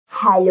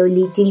Hello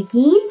little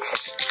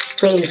kids,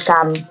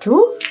 welcome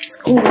to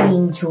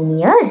Schooling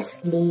Juniors.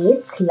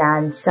 Let's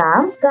learn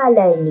some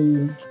color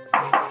name.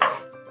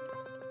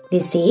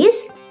 This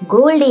is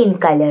golden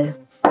color.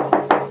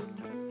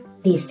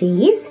 This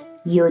is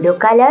yellow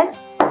color.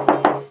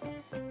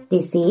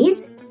 This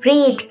is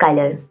red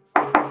color.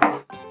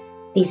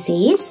 This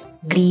is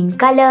green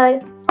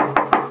color.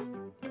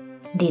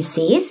 This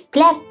is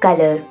black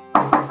color.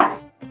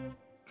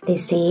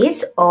 This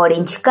is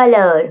orange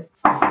color.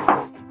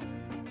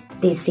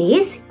 This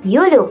is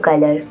yellow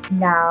color.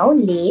 Now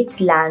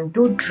let's learn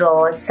to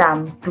draw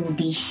some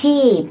 2D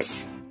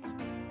shapes.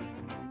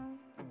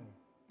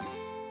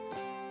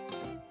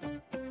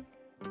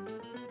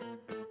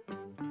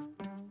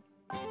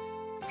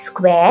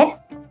 Square,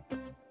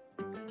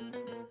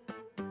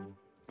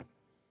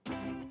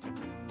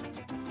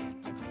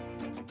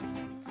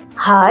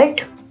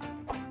 heart,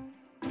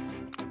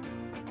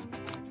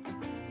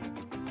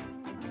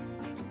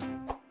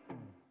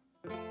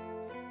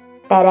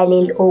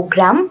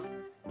 parallelogram,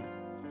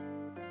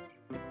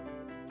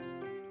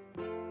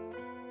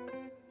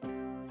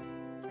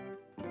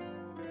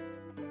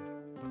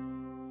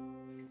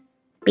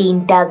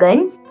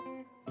 Pentagon,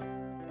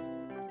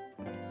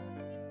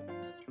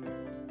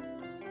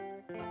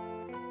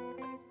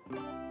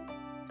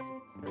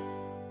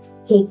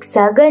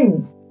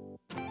 hexagon,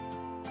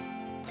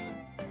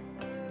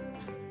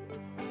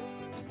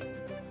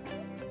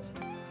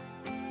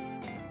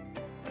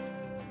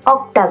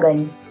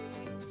 octagon,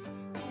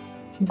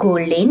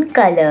 golden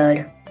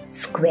color,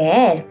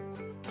 square,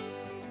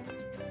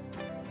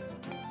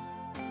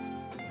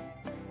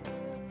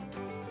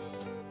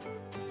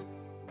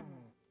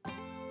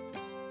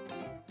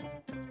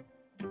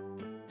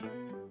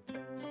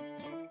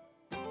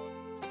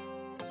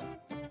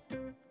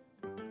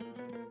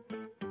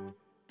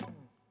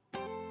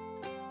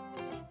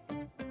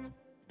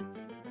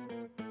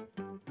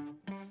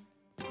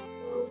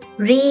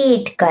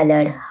 red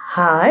color,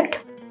 heart,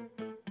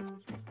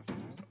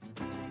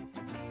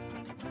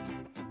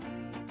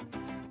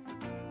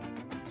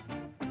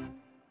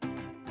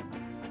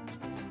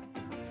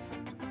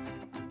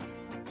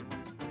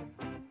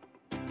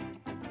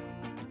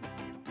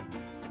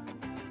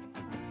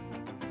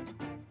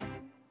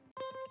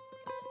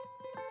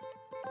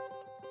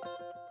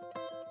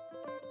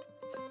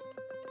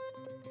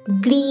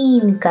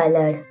 green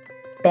color,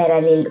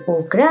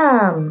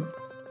 parallelogram,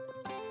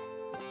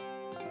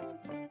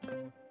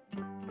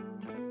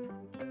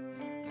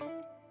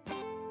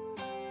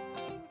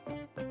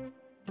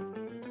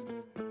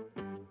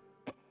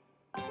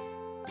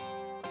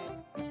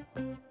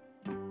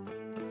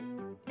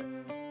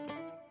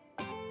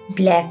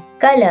 black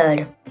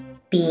color,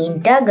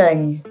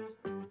 pentagon,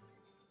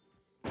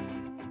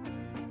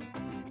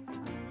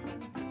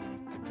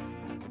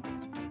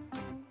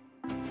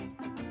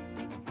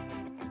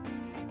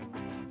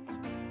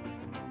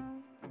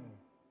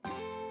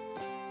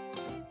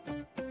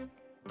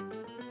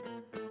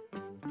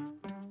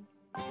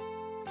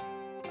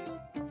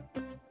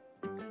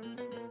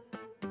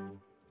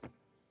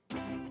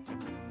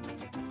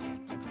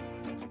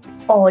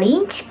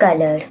 orange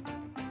color,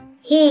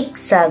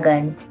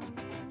 hexagon,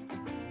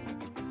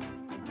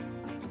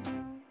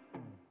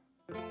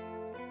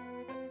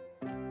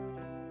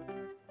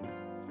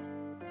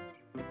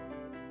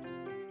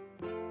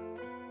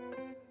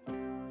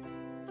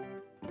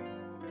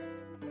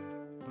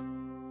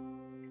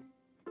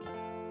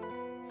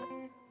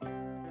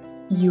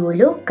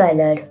 yellow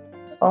color,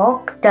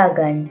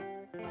 octagon,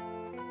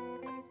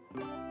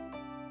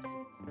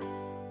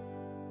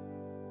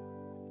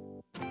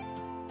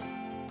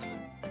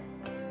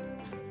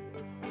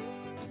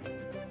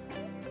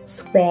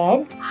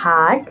 square,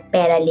 heart,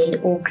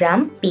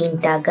 parallelogram,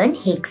 pentagon,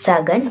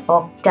 hexagon,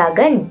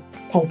 octagon.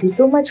 Thank you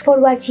so much for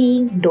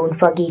watching. Don't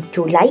forget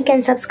to like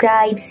and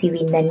subscribe. See you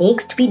in the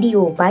next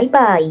video. Bye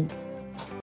bye.